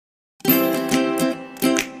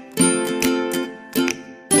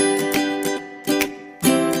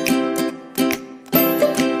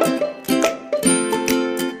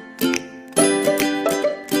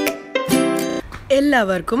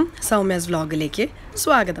എല്ലാവർക്കും സൗമ്യാസ് വ്ലോഗിലേക്ക്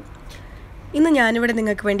സ്വാഗതം. ഇന്ന് ഞാനിവിടെ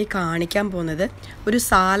നിങ്ങൾക്ക് വേണ്ടി കാണിക്കാൻ പോകുന്നത് ഒരു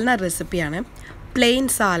സാൽന റെസിപ്പിയാണ്. പ്ലെയിൻ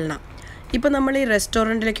സാൽന. ഇപ്പോൾ നമ്മൾ ഈ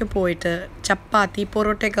റെസ്റ്റോറൻറ്റിലേക്ക് പോയിട്ട് ചപ്പാത്തി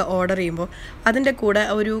പൊറോട്ടയൊക്കെ ഓർഡർ ചെയ്യുമ്പോൾ അതിൻ്റെ കൂടെ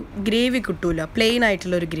ഒരു ഗ്രേവി കിട്ടുമല്ലോ, പ്ലെയിൻ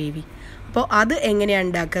ആയിട്ടുള്ളൊരു ഗ്രേവി. അപ്പോൾ അത് എങ്ങനെയാണ്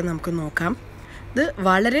ഉണ്ടാക്കുക നമുക്ക് നോക്കാം. ഇത്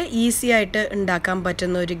വളരെ ഈസി ആയിട്ട് ഉണ്ടാക്കാൻ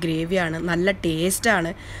പറ്റുന്ന ഒരു ഗ്രേവിയാണ്. നല്ല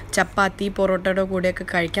ടേസ്റ്റാണ്. ചപ്പാത്തി പൊറോട്ടയുടെ കൂടെയൊക്കെ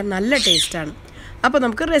കഴിക്കാൻ നല്ല ടേസ്റ്റാണ്. അപ്പോൾ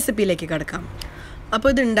നമുക്ക് റെസിപ്പിയിലേക്ക് കിടക്കാം. അപ്പോൾ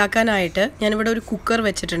ഇത് ഉണ്ടാക്കാനായിട്ട് ഞാനിവിടെ ഒരു കുക്കർ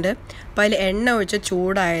വെച്ചിട്ടുണ്ട്. അപ്പോൾ അതിൽ എണ്ണ ഒഴിച്ച്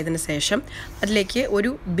ചൂടായതിന് ശേഷം അതിലേക്ക്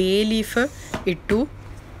ഒരു ബേ ലീഫ് ഇട്ടു.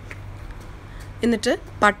 എന്നിട്ട്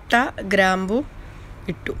പട്ട ഗ്രാമ്പു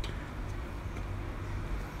ഇട്ടു.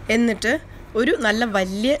 എന്നിട്ട് ഒരു നല്ല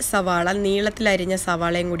വലിയ സവാള, നീളത്തിലരിഞ്ഞ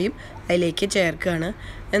സവാളയും കൂടിയും അതിലേക്ക് ചേർക്കുകയാണ്.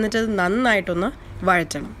 എന്നിട്ടത് നന്നായിട്ടൊന്ന്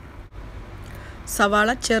വഴറ്റണം.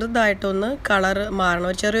 സവാള ചെറുതായിട്ടൊന്ന് കളറ്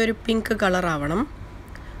മാറണം, ചെറിയൊരു പിങ്ക് കളറാവണം.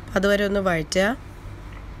 അതുവരെ ഒന്ന് വഴറ്റുക.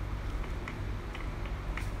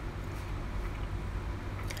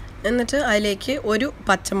 എന്നിട്ട് അതിലേക്ക് ഒരു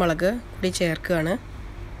പച്ചമുളക് കൂടി ചേർക്കുകയാണ്.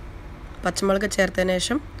 പച്ചമുളക് ചേർത്തതിന്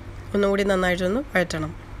ശേഷം ഒന്നുകൂടി നന്നായിട്ടൊന്ന്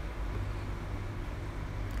വഴറ്റണം.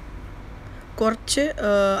 കുറച്ച്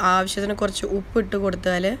ആവശ്യത്തിന് കുറച്ച് ഉപ്പ് ഇട്ട്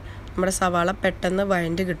കൊടുത്താൽ നമ്മുടെ സവാള പെട്ടെന്ന്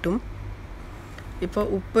വഴണ്ട് കിട്ടും. ഇപ്പോൾ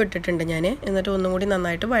ഉപ്പ് ഇട്ടിട്ടുണ്ട് ഞാൻ. എന്നിട്ട് ഒന്നും കൂടി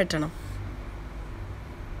നന്നായിട്ട് വഴറ്റണം.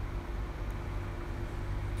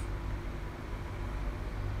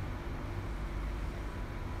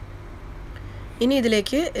 ഇനി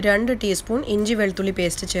ഇതിലേക്ക് 2 ടീസ്പൂൺ ഇഞ്ചി വെളുത്തുള്ളി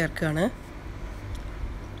പേസ്റ്റ് ചേർക്കുകയാണ്.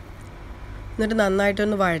 എന്നിട്ട്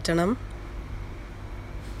നന്നായിട്ടൊന്ന് വഴറ്റണം.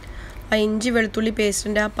 ആ ഇഞ്ചി വെളുത്തുള്ളി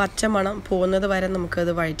പേസ്റ്റിൻ്റെ ആ പച്ച മണം പോകുന്നത് വരെ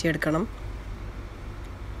നമുക്കത് വഴറ്റിയെടുക്കണം.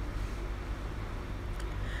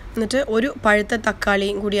 എന്നിട്ട് ഒരു പഴുത്ത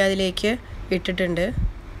തക്കാളിയും കൂടി അതിലേക്ക് ഇട്ടിട്ടുണ്ട്,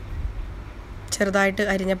 ചെറുതായിട്ട്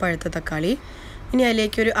അരിഞ്ഞ പഴുത്ത തക്കാളി. ഇനി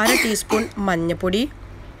അതിലേക്ക് ഒരു 1/2 ടീസ്പൂൺ മഞ്ഞൾപ്പൊടി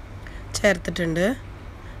ചേർത്തിട്ടുണ്ട്.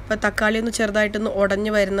 അപ്പോൾ തക്കാളി ഒന്ന് ചെറുതായിട്ടൊന്ന്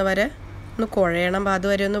ഉടഞ്ഞ് വരുന്ന വരെ ഒന്ന് കുഴയണം. അപ്പോൾ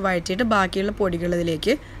അതുവരെ ഒന്ന് വഴറ്റിയിട്ട് ബാക്കിയുള്ള പൊടികൾ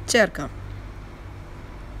ഇതിലേക്ക് ചേർക്കാം.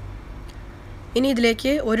 ഇനി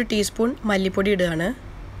ഇതിലേക്ക് 1 ടീസ്പൂൺ മല്ലിപ്പൊടി ഇടുകയാണ്.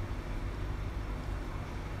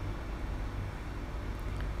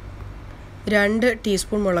 രണ്ട്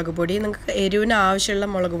ടീസ്പൂൺ മുളക് പൊടി. നിങ്ങൾക്ക് എരിവിന് ആവശ്യമുള്ള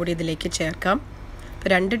മുളക് പൊടി ഇതിലേക്ക് ചേർക്കാം. അപ്പോൾ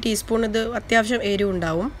 2 ടീസ്പൂൺ ഇത് അത്യാവശ്യം എരിവ്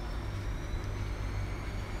ഉണ്ടാവും.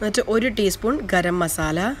 എന്നിട്ട് 1 ടീസ്പൂൺ ഗരം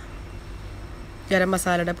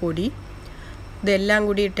മസാലയുടെ പൊടി. ഇതെല്ലാം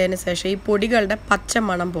കൂടി ഇട്ടതിന് ശേഷം ഈ പൊടികളുടെ പച്ച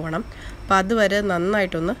മണം പോകണം. അപ്പോൾ അതുവരെ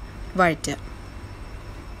നന്നായിട്ടൊന്ന് വഴറ്റുക.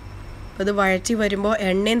 അപ്പോൾ ഇത് വഴറ്റി വരുമ്പോൾ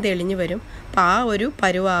എണ്ണയും തെളിഞ്ഞ് വരും. അപ്പോൾ ആ ഒരു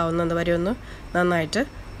പരുവാവുന്നത് വരെ ഒന്ന് നന്നായിട്ട്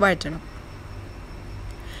വഴറ്റണം.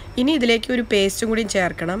 ഇനി ഇതിലേക്ക് ഒരു പേസ്റ്റും കൂടി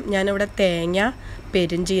ചേർക്കണം. ഞാനിവിടെ തേങ്ങ,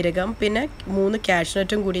 പെരുംജീരകം, പിന്നെ 3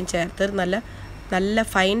 കാഷ്നട്ടും കൂടിയും ചേർത്ത് നല്ല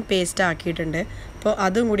ഫൈൻ പേസ്റ്റ് ആക്കിയിട്ടുണ്ട്. അപ്പോൾ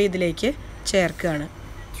അതും കൂടി ഇതിലേക്ക് ചേർക്കുകയാണ്.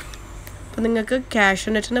 അപ്പോൾ നിങ്ങൾക്ക്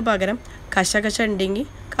കാഷ്നട്ടിന് പകരം കശകശ ഉണ്ടെങ്കിൽ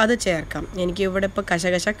അത് ചേർക്കാം. എനിക്ക് ഇവിടെ ഇപ്പോൾ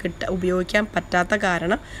കശകശ ഉപയോഗിക്കാൻ പറ്റാത്ത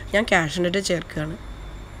കാരണം ഞാൻ കാഷ്നട്ട് ചേർക്കുകയാണ്.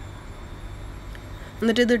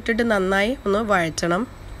 എന്നിട്ട് ഇത് ഇട്ടിട്ട് നന്നായി ഒന്ന് വഴറ്റണം.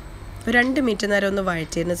 2 മിനിറ്റ് നേരം ഒന്ന്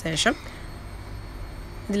വഴറ്റിയതിന് ശേഷം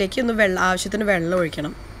ഇതിലേക്ക് ഒന്ന് ആവശ്യത്തിന് വെള്ളം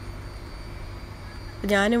ഒഴിക്കണം.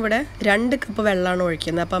 ഞാനിവിടെ 2 കപ്പ് വെള്ളമാണ്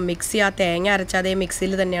ഒഴിക്കുന്നത്. അപ്പം ആ തേങ്ങ അരച്ച അതേ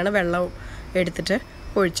മിക്സിയിൽ തന്നെയാണ് വെള്ളം എടുത്തിട്ട്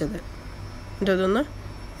ഒഴിച്ചത്. എന്നിട്ട് അതൊന്ന്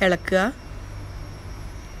ഇളക്കുക.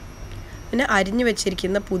 പിന്നെ അരിഞ്ഞു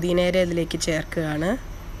വെച്ചിരിക്കുന്ന പുതിനയില ഇതിലേക്ക് ചേർക്കുകയാണ്.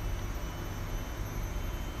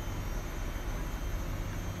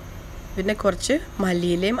 പിന്നെ കുറച്ച്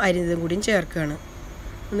മല്ലിയിലയും അരിഞ്ഞതും കൂടിയും ചേർക്കുകയാണ്.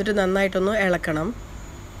 എന്നിട്ട് നന്നായിട്ടൊന്ന് ഇളക്കണം.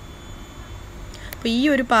 അപ്പോൾ ഈ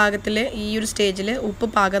ഒരു പാകത്തിൽ, ഈ ഒരു സ്റ്റേജിൽ ഉപ്പ്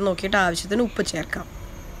പാകം നോക്കിയിട്ട് ആവശ്യത്തിന് ഉപ്പ് ചേർക്കാം.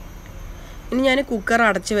 ഇനി ഞാൻ കുക്കർ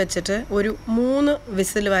അടച്ച് വെച്ചിട്ട് ഒരു 3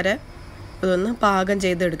 വിസിൽ വരെ അതൊന്ന് പാകം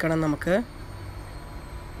ചെയ്തെടുക്കണം നമുക്ക്.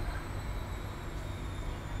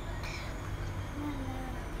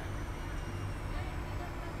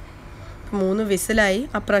 3 വിസിലായി.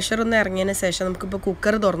 ആ പ്രഷർ ഒന്ന് ഇറങ്ങിയതിന് ശേഷം നമുക്കിപ്പോൾ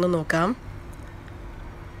കുക്കർ തുറന്ന് നോക്കാം.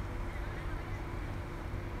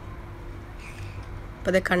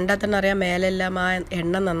 അപ്പോൾ അത് കണ്ടാൽ തന്നെ അറിയാം, മേലെല്ലാം ആ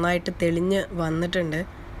എണ്ണ നന്നായിട്ട് തെളിഞ്ഞ് വന്നിട്ടുണ്ട്.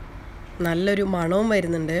 നല്ലൊരു മണവും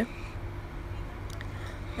വരുന്നുണ്ട്.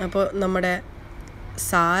 അപ്പോൾ നമ്മുടെ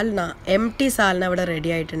എംപ്റ്റി സാൽന ഇവിടെ റെഡി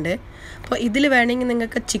ആയിട്ടുണ്ട്. അപ്പോൾ ഇതിൽ വേണമെങ്കിൽ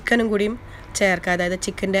നിങ്ങൾക്ക് ചിക്കനും കൂടിയും ചേർക്കാം. അതായത്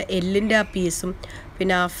ചിക്കൻ്റെ എല്ലിൻ്റെ ആ പീസും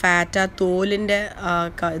പിന്നെ ആ ഫാറ്റ്, ആ തോലിൻ്റെ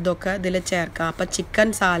ഇതൊക്കെ ഇതിൽ ചേർക്കാം. അപ്പോൾ ചിക്കൻ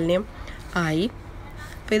സാൽനയും ആയി.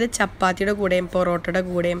 അപ്പോൾ ഇത് ചപ്പാത്തിയുടെ കൂടെയും പൊറോട്ടയുടെ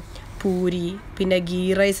കൂടെയും പൂരി പിന്നെ ഗീ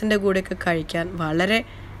റൈസിൻ്റെ കൂടെയൊക്കെ കഴിക്കാൻ വളരെ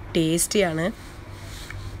ടേസ്റ്റിയാണ്.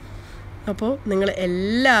 അപ്പോൾ നിങ്ങൾ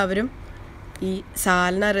എല്ലാവരും ഈ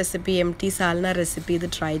സാൽന റെസിപ്പി, എംപ്റ്റി സാൽന റെസിപ്പി ഇത്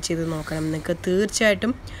ട്രൈ ചെയ്ത് നോക്കണം. നിങ്ങൾക്ക്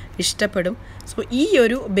തീർച്ചയായിട്ടും ഇഷ്ടപ്പെടും. സോ ഈ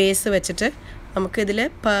ഒരു ബേസ് വെച്ചിട്ട് നമുക്കിതിൽ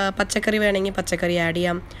പച്ചക്കറി വേണമെങ്കിൽ പച്ചക്കറി ആഡ്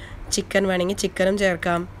ചെയ്യാം, ചിക്കൻ വേണമെങ്കിൽ ചിക്കനും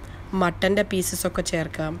ചേർക്കാം, മട്ടൻ്റെ പീസസൊക്കെ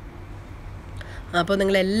ചേർക്കാം. അപ്പോൾ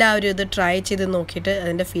നിങ്ങളെല്ലാവരും ഇത് ട്രൈ ചെയ്ത് നോക്കിയിട്ട്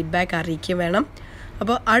അതിൻ്റെ ഫീഡ്ബാക്ക് അറിയിക്കുകയും വേണം.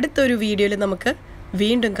 അപ്പോൾ അടുത്തൊരു വീഡിയോയിൽ നമുക്ക്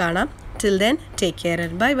വീണ്ടും കാണാം. Till then take care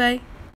and bye bye.